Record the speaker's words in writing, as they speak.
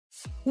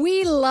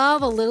We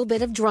love a little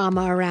bit of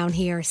drama around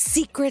here.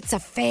 Secrets,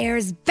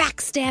 affairs,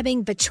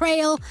 backstabbing,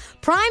 betrayal.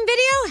 Prime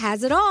Video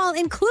has it all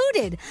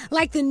included,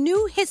 like the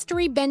new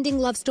history-bending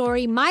love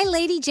story, My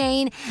Lady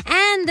Jane,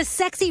 and the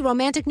sexy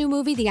romantic new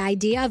movie, The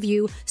Idea of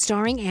You,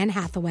 starring Anne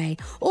Hathaway.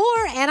 Or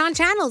add-on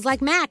channels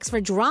like Max for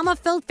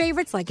drama-filled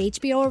favorites like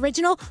HBO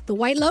original, The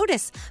White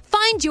Lotus.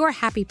 Find your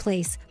happy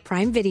place.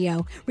 Prime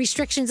Video.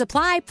 Restrictions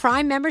apply.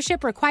 Prime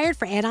membership required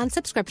for add-on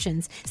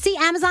subscriptions. See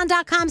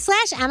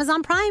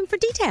Amazon.com/Amazon Prime for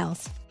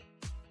details.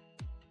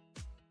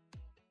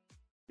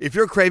 If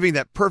you're craving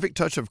that perfect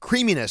touch of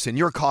creaminess in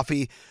your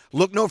coffee,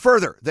 look no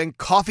further than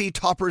Coffee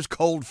Topper's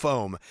Cold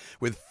Foam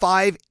with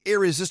 5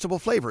 irresistible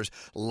flavors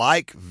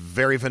like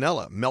very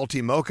vanilla,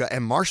 melty mocha,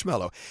 and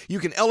marshmallow. You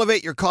can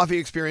elevate your coffee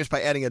experience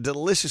by adding a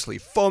deliciously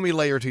foamy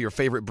layer to your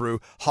favorite brew,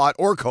 hot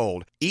or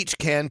cold. Each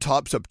can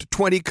tops up to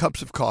 20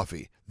 cups of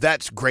coffee.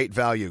 That's great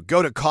value.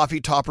 Go to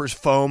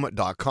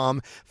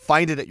coffeetoppersfoam.com,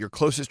 find it at your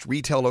closest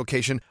retail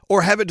location,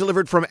 or have it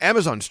delivered from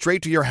Amazon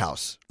straight to your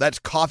house. That's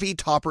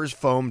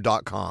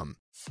coffeetoppersfoam.com.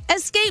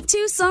 Escape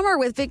to summer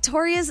with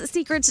Victoria's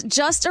Secret's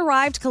just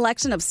arrived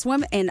collection of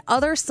swim and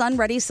other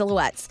sun-ready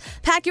silhouettes.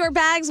 Pack your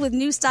bags with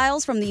new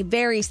styles from the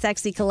Very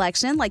Sexy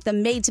collection, like the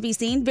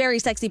made-to-be-seen Very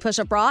Sexy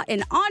push-up bra,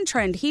 and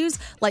on-trend hues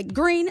like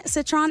green,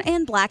 citron,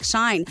 and black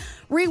shine.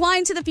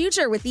 Rewind to the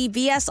future with the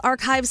VS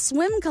Archive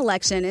swim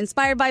collection,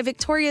 inspired by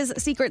Victoria's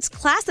Secret's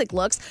classic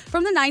looks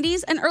from the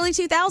 90s and early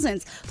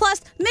 2000s. Plus,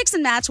 mix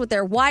and match with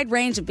their wide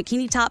range of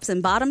bikini tops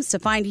and bottoms to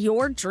find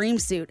your dream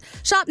suit.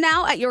 Shop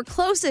now at your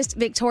closest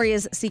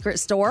Victoria's Secret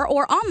store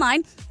or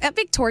online at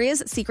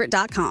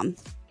victoriassecret.com.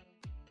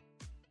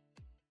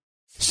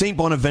 St.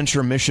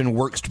 Bonaventure Mission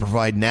works to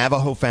provide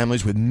Navajo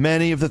families with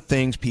many of the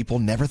things people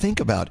never think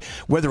about.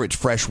 Whether it's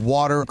fresh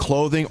water,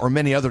 clothing, or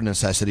many other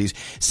necessities,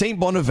 St.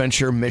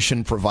 Bonaventure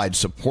Mission provides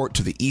support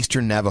to the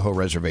Eastern Navajo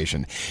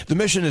Reservation. The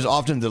mission is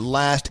often the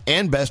last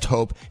and best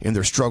hope in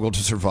their struggle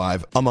to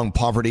survive among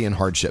poverty and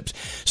hardships.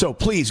 So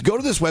please go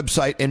to this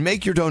website and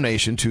make your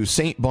donation to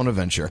St.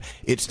 Bonaventure.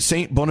 It's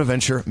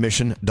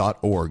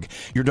stbonaventuremission.org.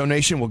 Your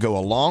donation will go a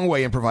long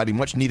way in providing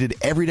much needed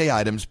everyday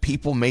items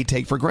people may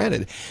take for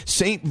granted.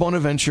 St.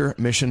 Bonaventuremission.org.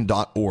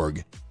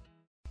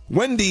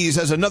 Wendy's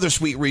has another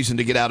sweet reason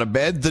to get out of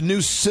bed, the new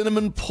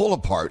Cinnamon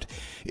Pull-Apart.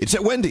 It's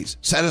at Wendy's,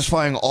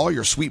 satisfying all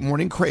your sweet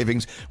morning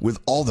cravings with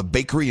all the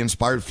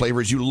bakery-inspired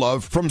flavors you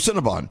love from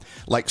Cinnabon,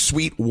 like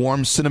sweet,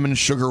 warm cinnamon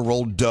sugar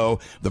rolled dough,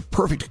 the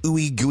perfect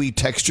ooey gooey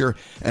texture,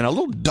 and a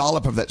little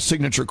dollop of that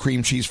signature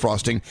cream cheese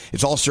frosting.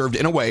 It's all served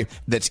in a way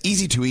that's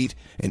easy to eat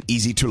and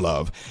easy to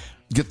love.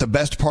 Get the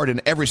best part in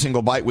every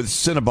single bite with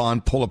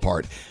Cinnabon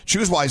Pull-Apart.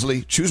 Choose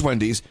wisely. Choose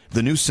Wendy's,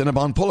 the new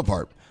Cinnabon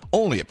Pull-Apart.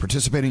 Only at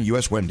participating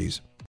U.S.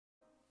 Wendy's.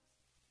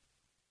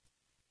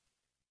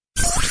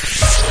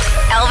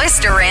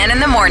 Elvis Duran in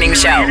the Morning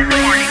Show.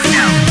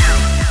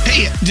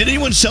 Hey, did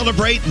anyone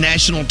celebrate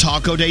National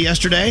Taco Day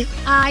yesterday?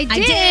 I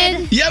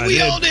did. Yeah,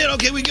 we all did.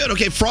 Okay, we good.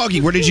 Okay,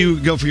 Froggy, where did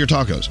you go for your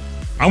tacos?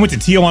 I went to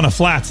Tijuana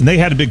Flats, and they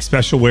had a big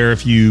special where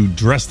if you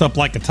dressed up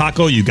like a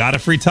taco, you got a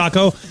free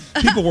taco.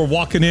 People were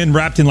walking in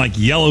wrapped in like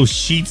yellow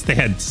sheets.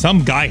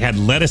 Some guy had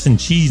lettuce and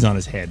cheese on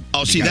his head.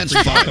 Oh, see, that's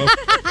fun.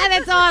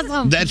 That's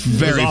awesome. That's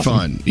very awesome.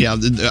 fun. Yeah,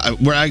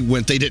 where I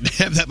went, they didn't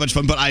have that much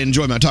fun, but I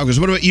enjoy my tacos.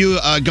 What about you,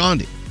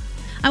 Gandhi?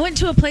 I went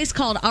to a place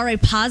called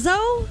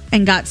Arepazo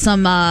and got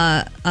some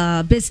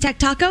Bistec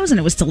tacos, and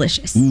it was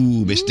delicious.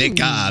 Ooh,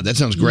 Bisteca. That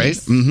sounds great.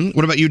 Yes. Mm-hmm.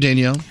 What about you,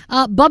 Danielle?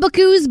 Bubba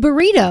Coo's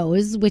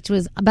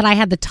Burritos, but I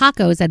had the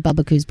tacos at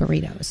Bubba Coo's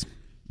Burritos.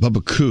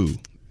 Bubba Coo.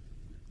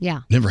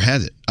 Yeah. Never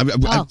had it. I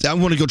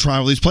want to go try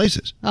all these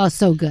places. Oh,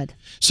 so good.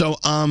 So,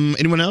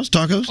 anyone else?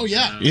 Tacos? Oh,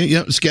 yeah.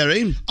 Yeah,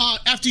 Scary.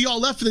 After y'all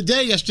left for the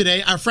day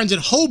yesterday, our friends at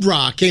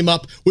Hobra came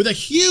up with a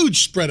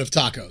huge spread of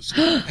tacos.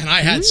 And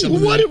I had some of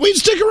them. Why did we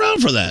stick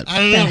around for that? I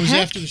don't know. It was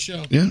after the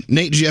show. Yeah.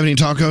 Nate, did you have any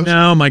tacos?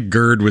 No, my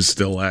GERD was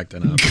still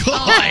acting up.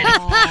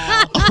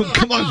 Oh,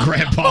 come on,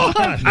 Grandpa.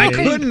 I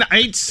couldn't. I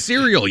ate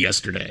cereal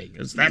yesterday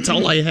because that's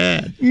all I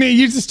had. Man,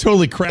 you just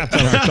totally crapped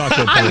on our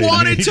taco plate. I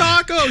wanted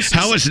tacos.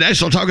 How was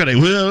National Taco Day?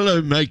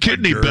 Well, my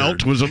kidney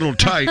belt was a little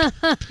tight.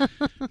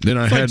 Then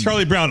I had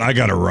Charlie Brown. I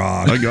got a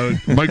rock.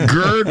 My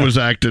GERD was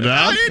acting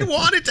out. I didn't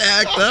want it to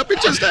act up.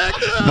 It just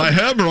acted up. My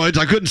hemorrhoids.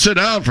 I couldn't sit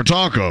down for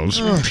tacos.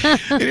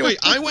 Anyway,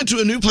 I went to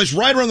a new place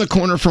right around the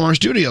corner from our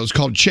studios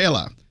called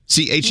Chela.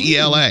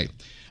 Chela.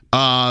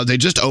 They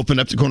just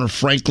opened up the corner of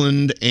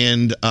Franklin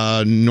and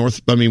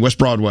West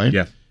Broadway.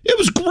 Yeah. It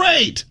was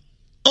great.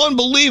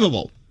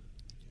 Unbelievable.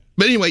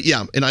 But anyway,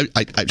 yeah, and I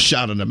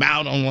shouted them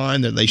out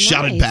online. They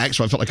shouted back,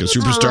 so I felt like a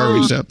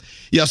superstar.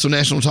 Yeah, so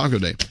National Taco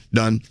Day.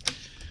 Done.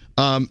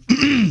 I'm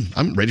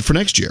ready for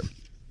next year.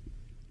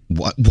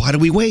 Why do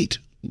we wait?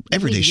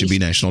 Every day should be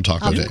National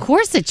Taco Day. Of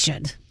course it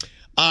should.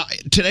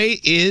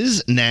 Today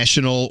is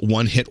National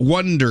One Hit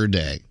Wonder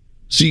Day.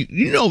 So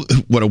you know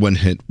what a one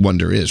hit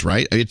wonder is,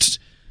 right? It's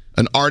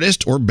an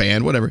artist or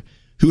band, whatever,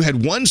 who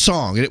had one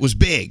song and it was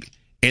big,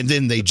 and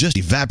then they just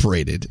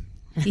evaporated.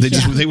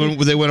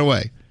 They went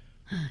away.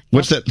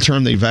 What's that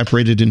term? They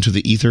evaporated into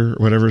the ether or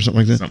whatever,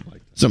 something like that?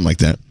 Something like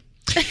that.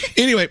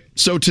 Anyway,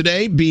 so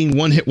today being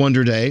One Hit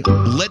Wonder Day,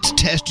 let's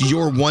test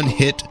your One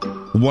Hit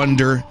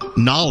Wonder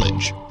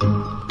knowledge.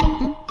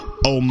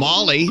 Oh,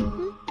 Molly.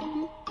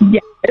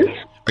 Yes.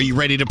 Are you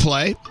ready to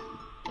play?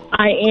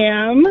 I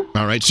am.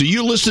 All right. So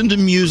you listen to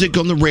music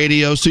on the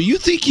radio. So you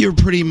think you're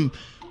pretty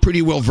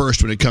well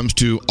versed when it comes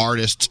to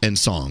artists and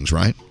songs,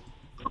 right?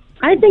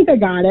 I think I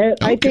got it.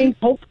 Okay. I think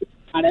hopefully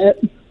I got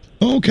it.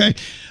 Okay.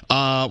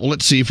 Well,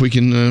 let's see if we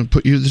can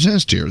put you to the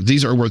test here.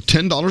 These are worth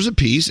 $10 a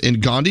piece,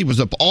 and Gandhi was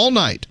up all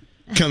night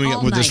coming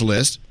up with this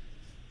list.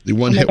 The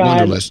One Hit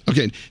Wonder list.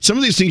 Okay. Some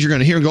of these things you're going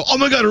to hear and go, oh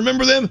my God,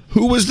 remember them?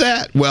 Who was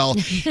that? Well,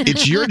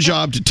 it's your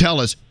job to tell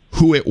us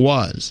who it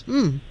was.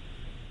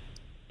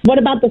 What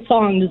about the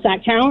song? Does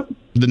that count?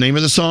 The name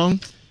of the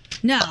song?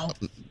 No.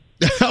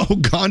 Oh,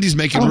 Gandhi's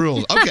making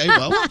rules. Okay,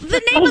 well.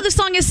 The name of the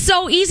song is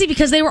so easy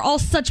because they were all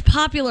such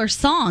popular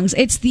songs.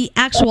 It's the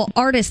actual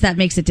artist that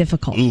makes it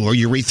difficult. Ooh, are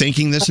you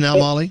rethinking this now,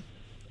 Molly?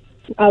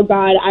 Oh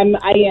God, I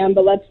am,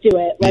 but let's do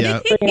it.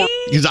 Let's bring it up.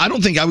 Because I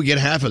don't think I would get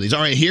half of these.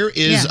 All right, here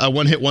is a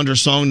One Hit Wonder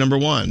song number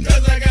one.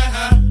 Because I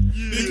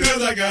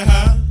got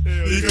high.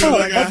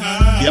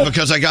 Yeah,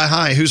 Because I Got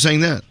High. Who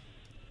sang that?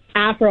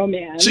 Afro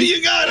Man. See,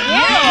 you got it.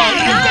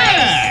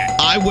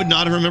 I would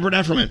not have remembered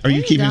Afro Man. Are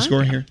you keeping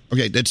score here?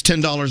 Okay, that's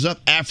 $10 up.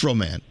 Afro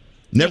Man.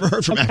 Never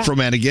heard from Afro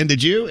Man again.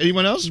 Did you?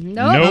 Anyone else?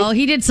 No. Well,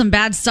 he did some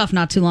bad stuff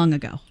not too long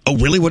ago. Oh,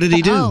 really? What did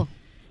he do?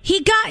 He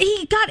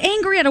got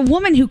angry at a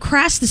woman who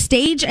crashed the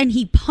stage, and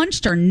he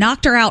punched her,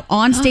 knocked her out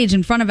on stage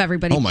in front of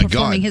everybody,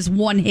 performing his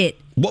one hit.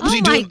 What was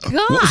he doing?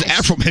 What was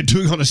Afro Man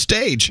doing on a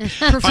stage?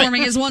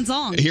 Performing his one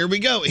song. Here we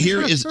go.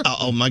 Here is,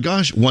 oh my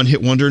gosh, One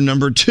Hit Wonder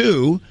number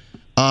two.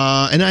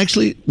 And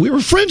actually, we were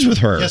friends with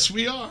her. Yes,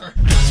 we are.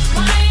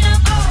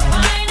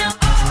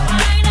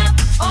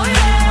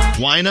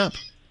 Wine Up.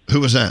 Who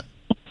was that?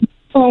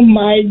 Oh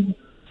my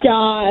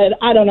God,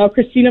 I don't know.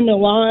 Christina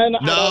Milian.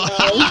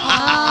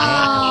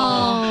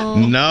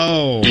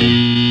 No.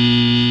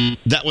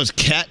 That was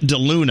Cat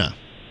DeLuna.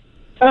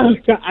 Oh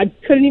God, I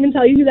couldn't even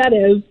tell you who that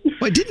is.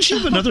 Wait, didn't she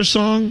have another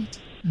song?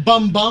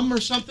 Bum Bum or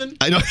something?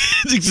 I know,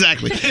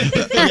 exactly.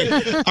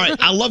 Okay. All right,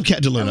 I love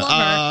Cat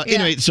DeLuna.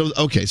 Anyway, so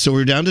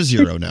we're down to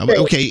zero now.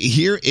 Okay,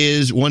 here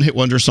is One Hit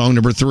Wonder song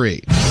number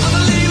three.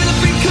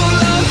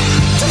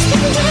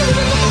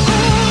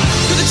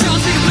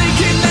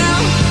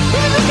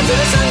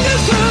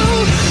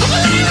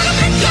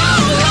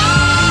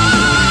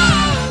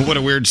 What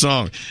a weird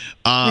song.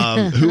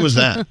 Who was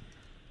that?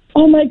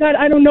 Oh my God,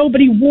 I don't know,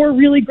 but he wore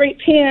really great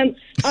pants.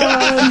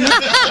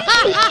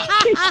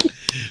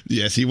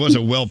 Yes, he was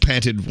a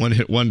well-panted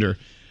one-hit wonder.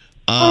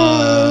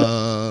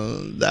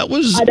 That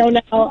was... I don't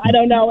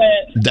know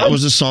it. That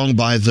was a song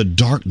by The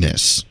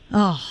Darkness.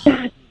 Oh.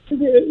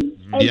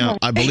 Yeah,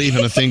 I believe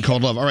in a thing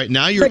called love. All right,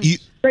 now you're...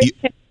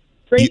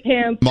 Great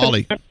pants.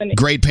 Molly,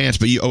 great pants,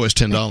 but you owe us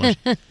 $10.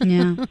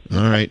 Yeah.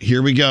 All right,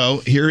 here we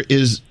go. Here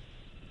is...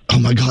 Oh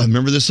my God,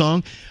 remember this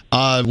song?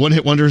 One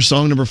Hit Wonder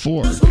song number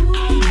 4.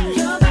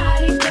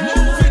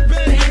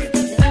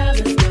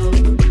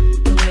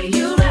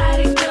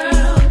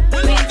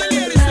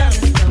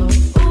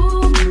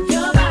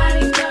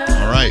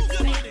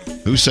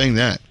 Who sang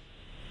that?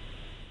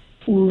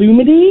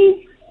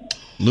 Lumidee.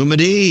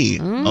 Lumidee.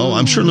 Oh,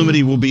 I'm sure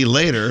Lumidee will be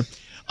later.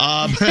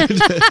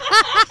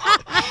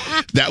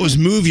 That was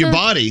Move Your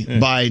Body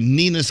by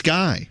Nina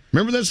Sky.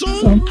 Remember that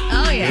song?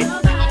 Oh,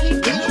 yeah.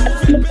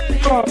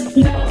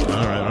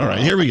 All right.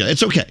 Here we go.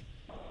 It's okay.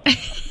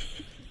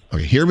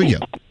 Okay, here we go.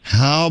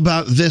 How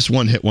about this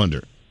one hit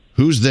wonder?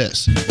 Who's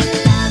this?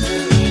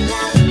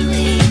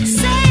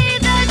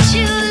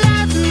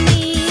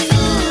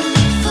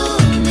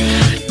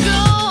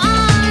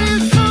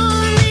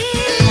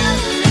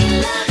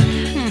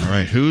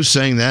 Who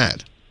sang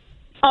that?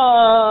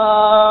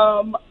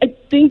 I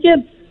think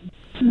it's...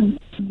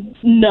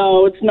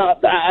 No, it's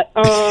not that.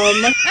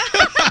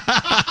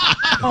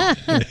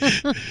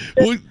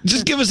 Well,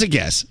 just give us a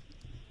guess.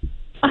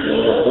 I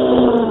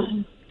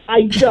don't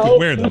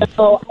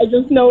know. I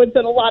just know it's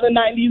in a lot of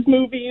 90s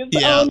movies.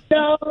 Yeah. Oh,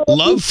 no.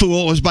 Love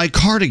Fool was by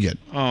Cardigan.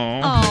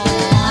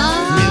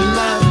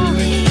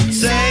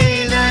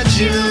 Say that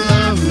you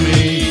love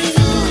me.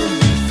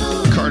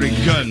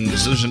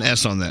 Cardigans. There's an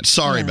S on that.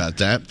 Sorry about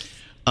that.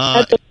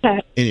 That's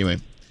okay. Anyway.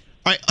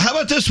 All right. How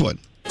about this one?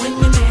 When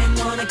the man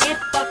wanna get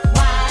buck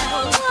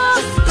wild,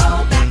 just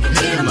go back and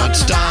hit him up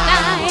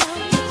style.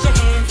 Put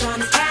your hands on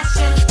his cash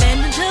and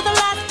spend until the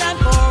last time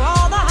for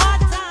all the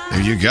hard times.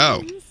 There you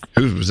go.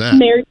 Who was that?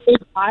 Mary J.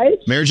 Blige?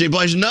 Mary J.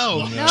 Blige?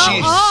 No.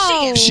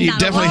 She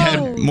definitely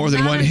had more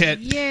than one hit.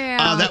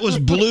 Yeah. That was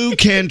Blue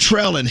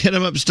Cantrell and Hit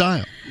 'Em Up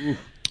Style.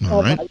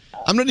 All right.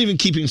 I'm not even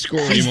keeping score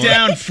anymore. He's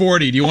down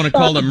 40. Do you want to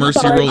call the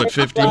mercy rule at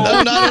 50? No,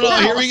 not at all.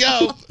 Here we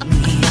go.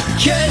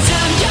 'Cause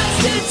I'm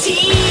just a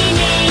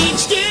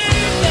teenage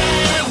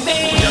dirtbag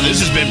baby. Now, this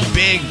has been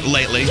big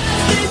lately.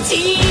 Just a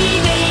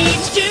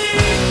teenage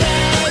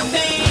dirtbag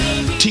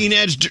baby.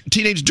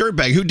 Teenage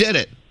Dirtbag. Who did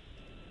it?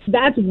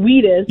 That's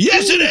Wheatus.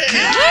 Yes, it is.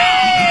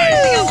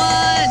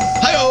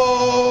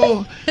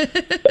 Hi-oh.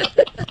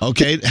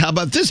 Okay, how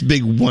about this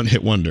big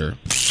one-hit wonder?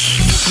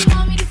 You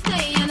want me to stay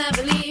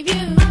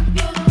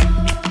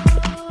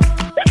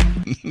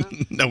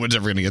No one's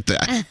ever going to get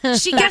that.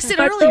 She guessed it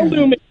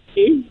earlier.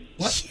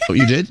 What? Oh,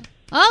 you did?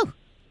 Oh.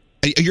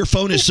 Your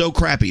phone is so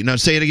crappy. Now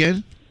say it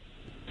again.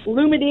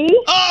 Lumidee.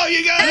 Oh,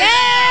 you got it!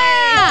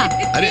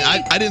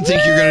 Yeah! I didn't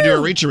think you were going to do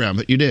a reach around,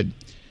 but you did.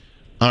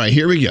 All right,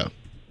 here we go.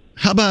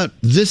 How about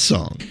this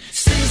song?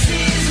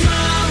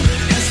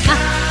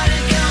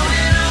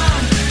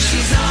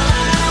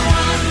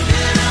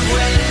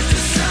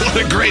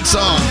 What a great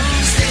song.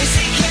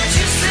 Stacey, can't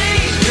you see?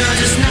 You're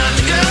just not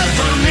the girl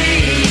for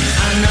me.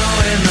 I know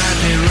it might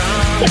be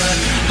wrong, but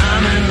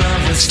I'm in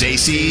love with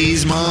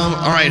Stacey's mom.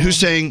 All right, who's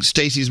saying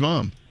Stacey's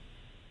mom?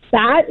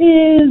 That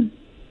is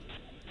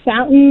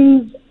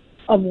Fountains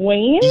of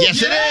Wayne.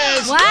 Yes, it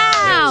is.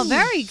 Wow,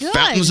 very good.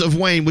 Fountains of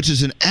Wayne, which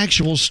is an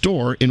actual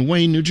store in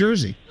Wayne, New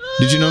Jersey.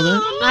 Did you know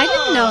that? I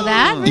didn't know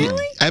that.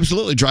 Really?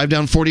 Absolutely. Drive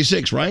down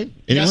 46, right?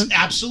 Anyone? Yes,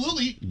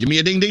 absolutely. Give me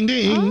a ding, ding,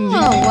 ding. Oh,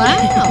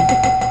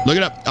 wow. Look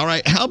it up. All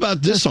right, how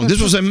about this song?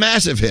 This was a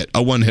massive hit,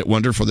 a one-hit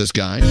wonder for this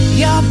guy.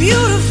 You're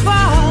beautiful.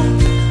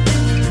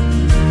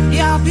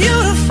 You're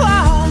beautiful.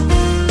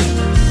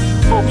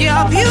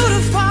 You're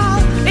beautiful.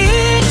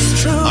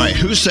 It's true. All right,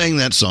 who's sang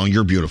that song,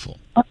 You're Beautiful?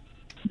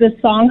 The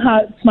song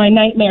haunts my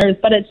nightmares,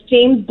 but it's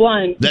James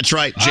Blunt. That's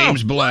right,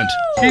 James Blunt.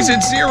 He's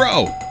at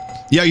 0.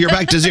 Yeah, you're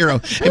back to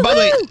 0. And by the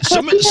way,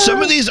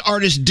 some of these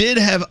artists did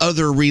have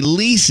other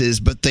releases,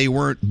 but they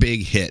weren't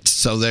big hits.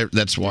 So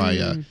that's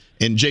why.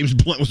 And James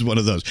Blunt was one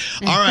of those.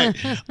 All right,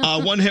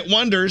 one-hit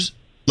wonders.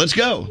 Let's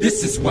go.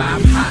 This is why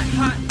I'm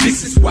hot.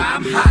 This is why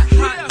I'm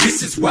hot.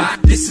 This is why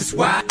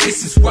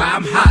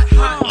I'm hot.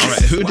 All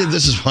right, who did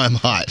This Is Why I'm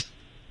Hot?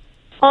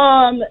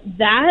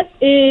 That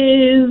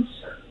is.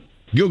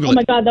 Google it. Oh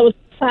my God, that was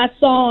a class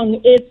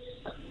song. It's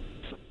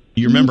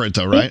You remember it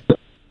though, right?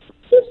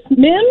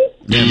 Mims.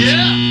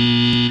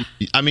 Yeah.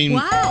 I mean,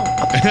 wow.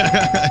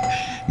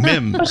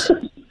 Mims.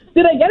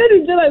 Did I get it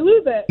or did I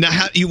lose it? Now,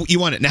 how you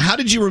want it? Now, how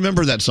did you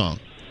remember that song?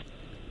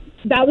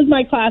 That was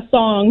my class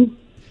song.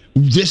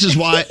 This Is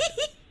Why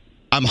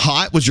I'm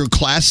Hot was your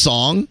class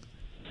song?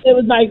 It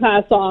was my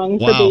class song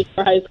Wow.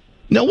 for high school.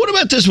 Now, what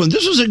about this one?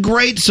 This was a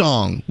great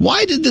song.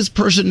 Why did this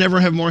person never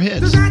have more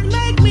hits?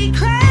 Make me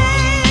crazy.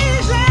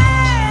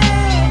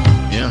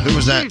 Yeah, who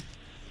was that?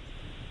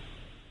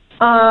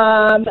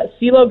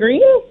 CeeLo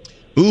Green?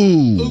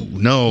 Ooh,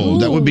 no,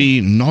 that would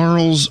be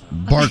Gnarls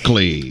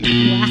Barkley.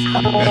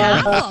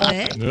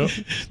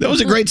 That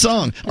was a great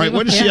song. All right,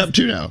 what is she up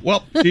to now?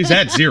 Well, she's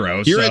at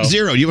 0. You're at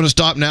 0. You want to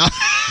stop now?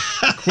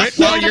 Quit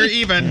while you're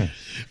even.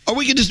 Or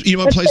we can just,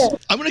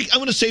 I'm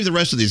gonna save the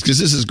rest of these because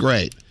this is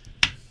great.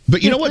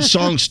 But you know what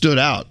song stood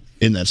out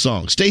in that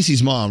song?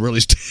 Stacey's mom really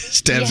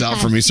stands out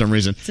for me for some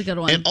reason. It's a good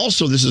one. And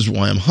also, This Is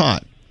Why I'm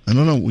Hot. I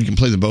don't know. We can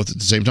play them both at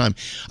the same time.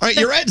 All right,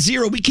 you're at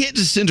 0. We can't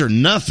just send her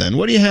nothing.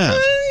 What do you have?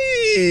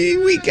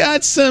 We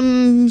got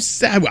some.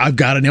 I've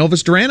got an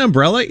Elvis Duran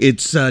umbrella.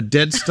 It's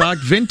dead stock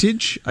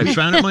vintage. I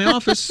found it in my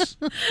office.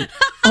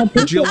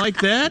 Would you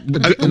like that?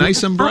 A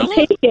nice umbrella?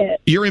 I'll take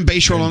it. You're in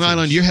Bayshore, Long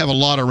Island. You have a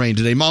lot of rain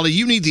today. Molly,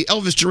 you need the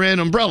Elvis Duran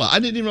umbrella. I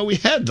didn't even know we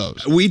had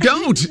those. We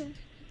don't.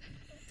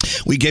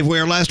 We gave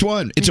away our last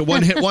one. It's a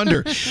one-hit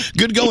wonder.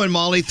 Good going,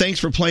 Molly. Thanks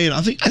for playing.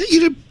 I think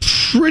you did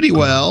pretty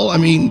well. I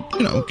mean,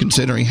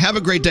 considering. Have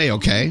a great day,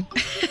 okay?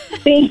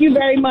 Thank you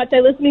very much. I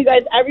listen to you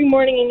guys every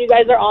morning, and you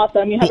guys are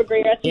awesome. You have a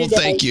great rest of your day.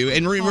 Well, thank you.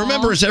 And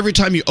remember, it's every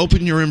time you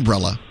open your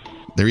umbrella.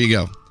 There you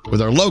go.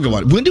 With our logo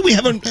on it. When did we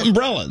have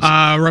umbrellas?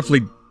 Roughly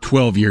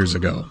 12 years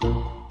ago.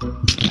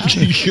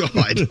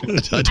 God,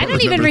 I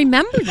don't even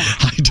remember that.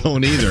 I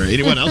don't either.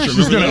 Anyone else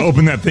remember She's going to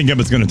open that thing up.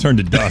 It's going to turn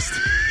to dust.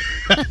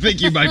 I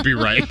think you might be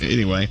right.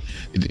 Anyway,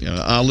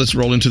 let's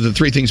roll into the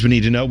 3 things we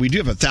need to know. We do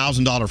have a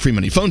 $1,000 free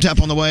money phone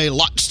tap on the way.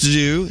 Lots to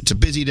do. It's a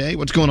busy day.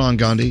 What's going on,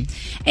 Gandhi?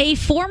 A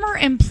former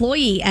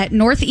employee at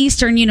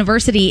Northeastern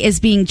University is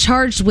being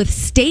charged with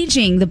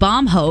staging the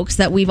bomb hoax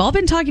that we've all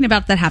been talking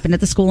about that happened at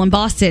the school in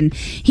Boston.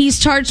 He's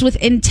charged with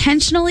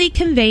intentionally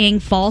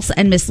conveying false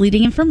and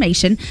misleading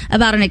information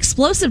about an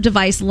explosive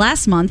device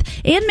last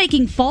month and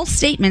making false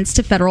statements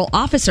to federal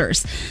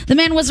officers. The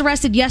man was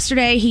arrested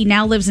yesterday. He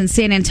now lives in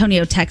San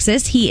Antonio,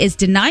 Texas. He is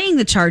denying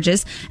the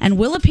charges and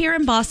will appear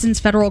in Boston's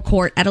federal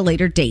court at a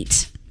later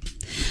date.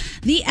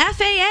 The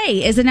FAA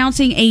is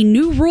announcing a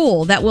new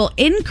rule that will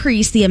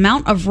increase the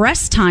amount of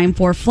rest time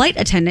for flight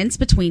attendants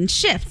between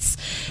shifts.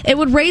 It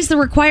would raise the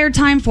required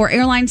time for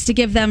airlines to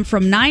give them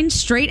from 9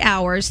 straight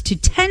hours to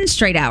 10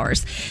 straight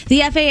hours.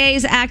 The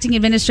FAA's acting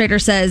administrator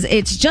says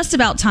it's just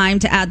about time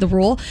to add the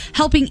rule,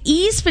 helping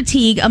ease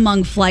fatigue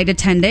among flight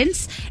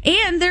attendants.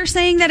 And they're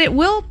saying that it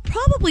will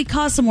probably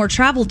cause some more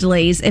travel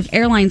delays if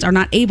airlines are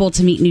not able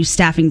to meet new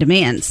staffing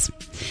demands.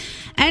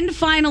 And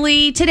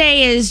finally,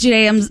 today is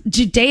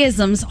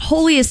Judaism's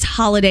holiest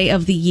holiday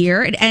of the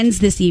year. It ends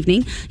this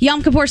evening.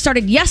 Yom Kippur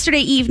started yesterday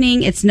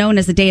evening. It's known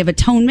as the Day of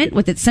Atonement,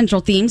 with its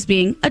central themes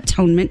being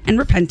atonement and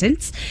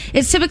repentance.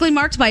 It's typically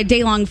marked by a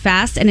day-long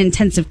fast and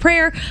intensive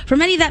prayer. For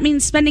many, that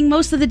means spending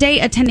most of the day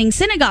attending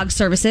synagogue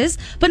services,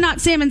 but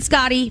not Sam and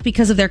Scotty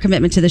because of their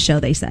commitment to the show,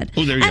 they said.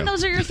 Well, there you and go.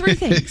 those are your three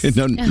things.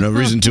 no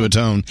reason to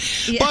atone.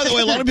 Yeah. By the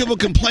way, a lot of people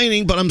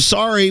complaining, but I'm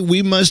sorry,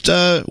 we must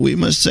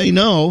say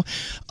no.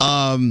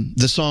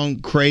 The song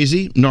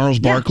 "Crazy," Gnarls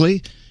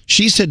Barkley,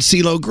 she said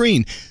CeeLo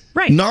Green.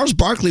 Right. Gnarls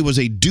Barkley was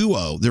a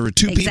duo. There were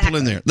two people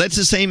in there. That's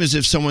the same as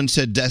if someone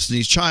said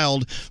Destiny's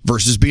Child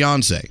versus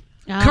Beyonce.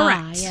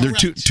 Correct. They're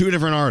two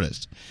different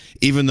artists,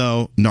 even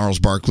though Gnarls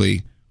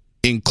Barkley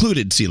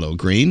included CeeLo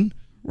Green.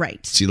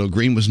 Right. CeeLo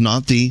Green was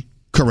not the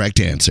correct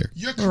answer.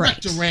 You're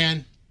correct,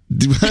 Duran.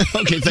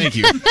 Okay, thank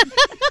you.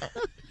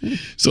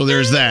 So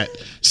there's that.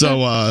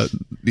 So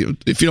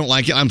if you don't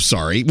like it, I'm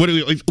sorry. What do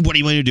you want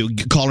to do?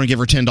 Call her and give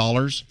her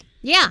 $10?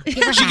 Yeah.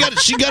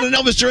 She got an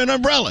Elvis Duran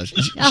umbrella.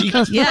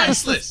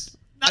 Priceless.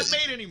 Not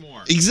made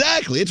anymore.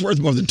 Exactly. It's worth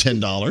more than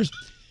 $10.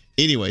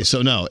 Anyway,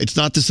 so no, it's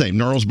not the same.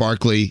 Gnarls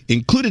Barkley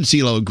included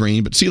CeeLo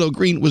Green, but CeeLo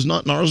Green was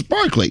not Gnarls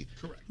Barkley.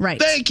 Correct. Right.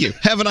 Thank you.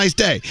 Have a nice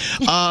day.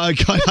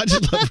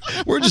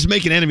 We're just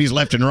making enemies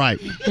left and right.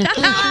 Your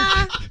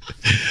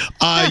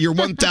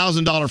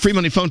 $1,000 free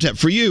money phone tap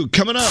for you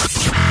coming up.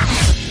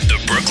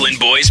 The Brooklyn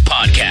Boys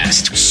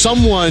Podcast.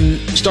 Someone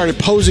started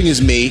posing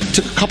as me,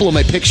 took a couple of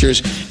my pictures.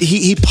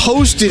 He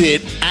posted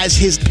it as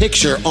his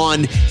picture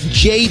on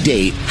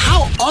JDate.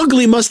 How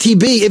ugly must he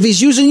be if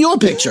he's using your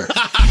picture?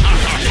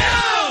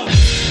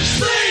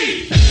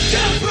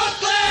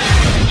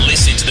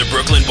 Listen to the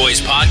Brooklyn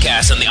Boys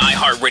Podcast on the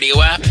iHeartRadio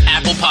app,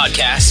 Apple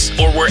Podcasts,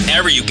 or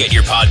wherever you get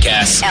your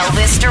podcasts.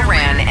 Elvis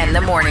Duran and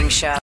the Morning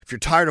Show. If you're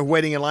tired of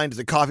waiting in line to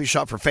the coffee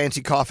shop for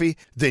fancy coffee,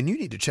 then you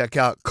need to check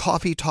out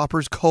Coffee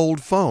Topper's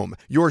Cold Foam,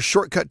 your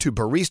shortcut to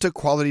barista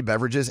quality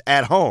beverages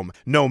at home.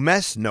 No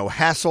mess, no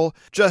hassle.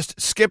 Just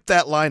skip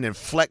that line and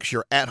flex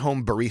your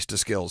at-home barista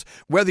skills.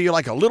 Whether you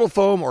like a little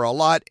foam or a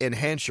lot,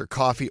 enhance your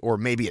coffee, or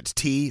maybe it's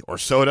tea or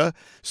soda.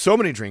 So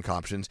many drink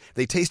options.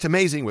 They taste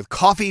amazing with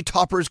Coffee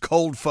Topper's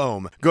Cold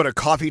Foam. Go to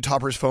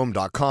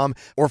coffeetoppersfoam.com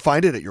or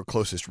find it at your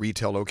closest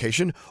retail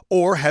location,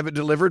 or have it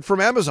delivered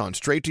from Amazon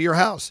straight to your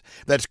house.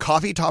 That's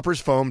coffeetoppersfoam.com.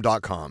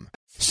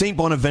 St.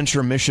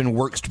 Bonaventure Mission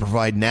works to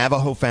provide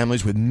Navajo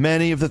families with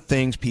many of the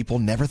things people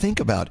never think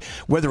about.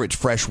 Whether it's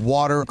fresh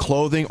water,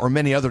 clothing, or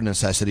many other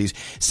necessities,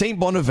 St.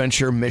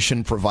 Bonaventure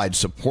Mission provides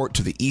support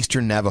to the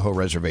Eastern Navajo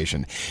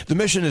Reservation. The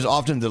mission is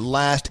often the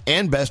last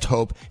and best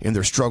hope in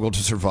their struggle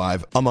to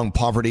survive among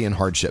poverty and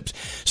hardships.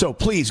 So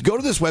please go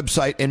to this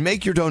website and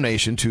make your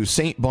donation to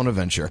St.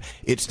 Bonaventure.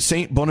 It's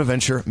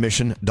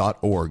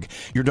stbonaventuremission.org.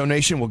 Your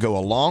donation will go a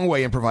long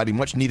way in providing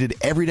much needed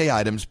everyday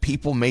items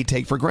people may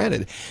take for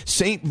granted.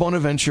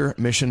 stbonaventuremission.org.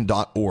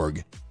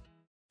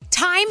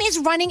 Time is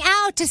running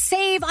out to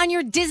save on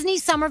your Disney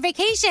summer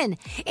vacation.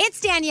 It's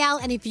Danielle,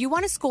 and if you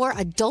want to score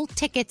adult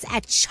tickets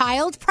at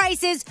child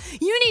prices,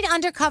 you need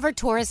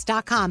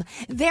UndercoverTourist.com.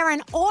 They're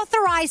an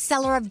authorized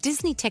seller of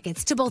Disney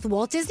tickets to both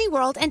Walt Disney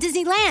World and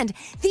Disneyland.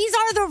 These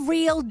are the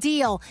real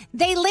deal.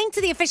 They link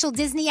to the official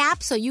Disney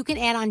app so you can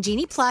add on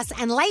Genie Plus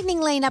and Lightning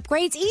Lane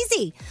upgrades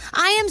easy.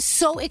 I am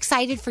so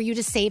excited for you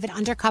to save at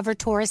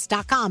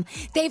UndercoverTourist.com.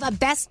 They have a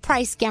best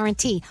price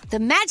guarantee. The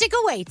magic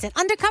awaits at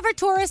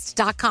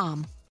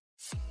UndercoverTourist.com.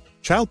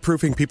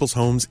 Childproofing people's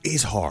homes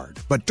is hard,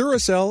 but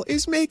Duracell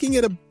is making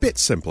it a bit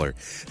simpler.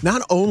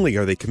 Not only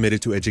are they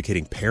committed to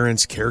educating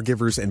parents,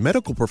 caregivers, and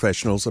medical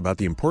professionals about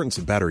the importance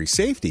of battery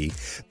safety,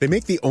 they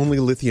make the only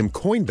lithium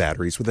coin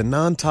batteries with a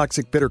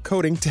non-toxic bitter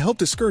coating to help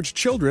discourage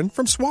children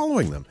from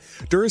swallowing them.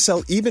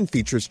 Duracell even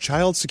features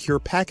child-secure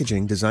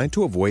packaging designed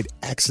to avoid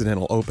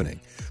accidental opening.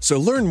 So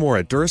learn more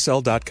at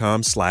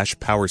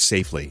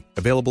Duracell.com/powersafely.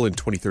 Available in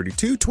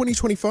 2032,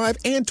 2025,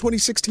 and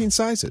 2016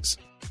 sizes.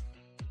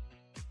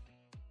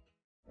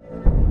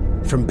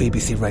 From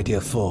BBC Radio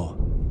 4,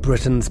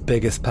 Britain's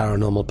biggest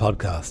paranormal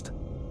podcast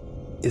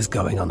is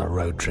going on a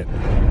road trip.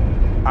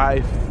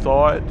 I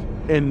thought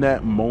in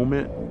that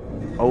moment,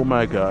 oh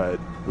my God,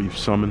 we've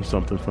summoned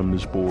something from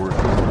this board.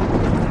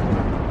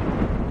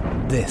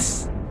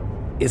 This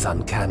is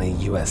Uncanny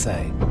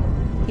USA.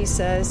 He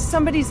says,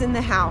 somebody's in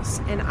the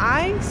house, and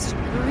I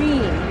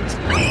screamed.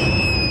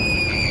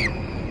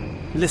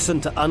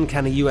 Listen to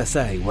Uncanny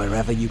USA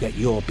wherever you get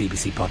your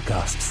BBC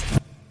podcasts,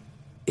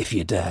 if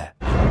you dare.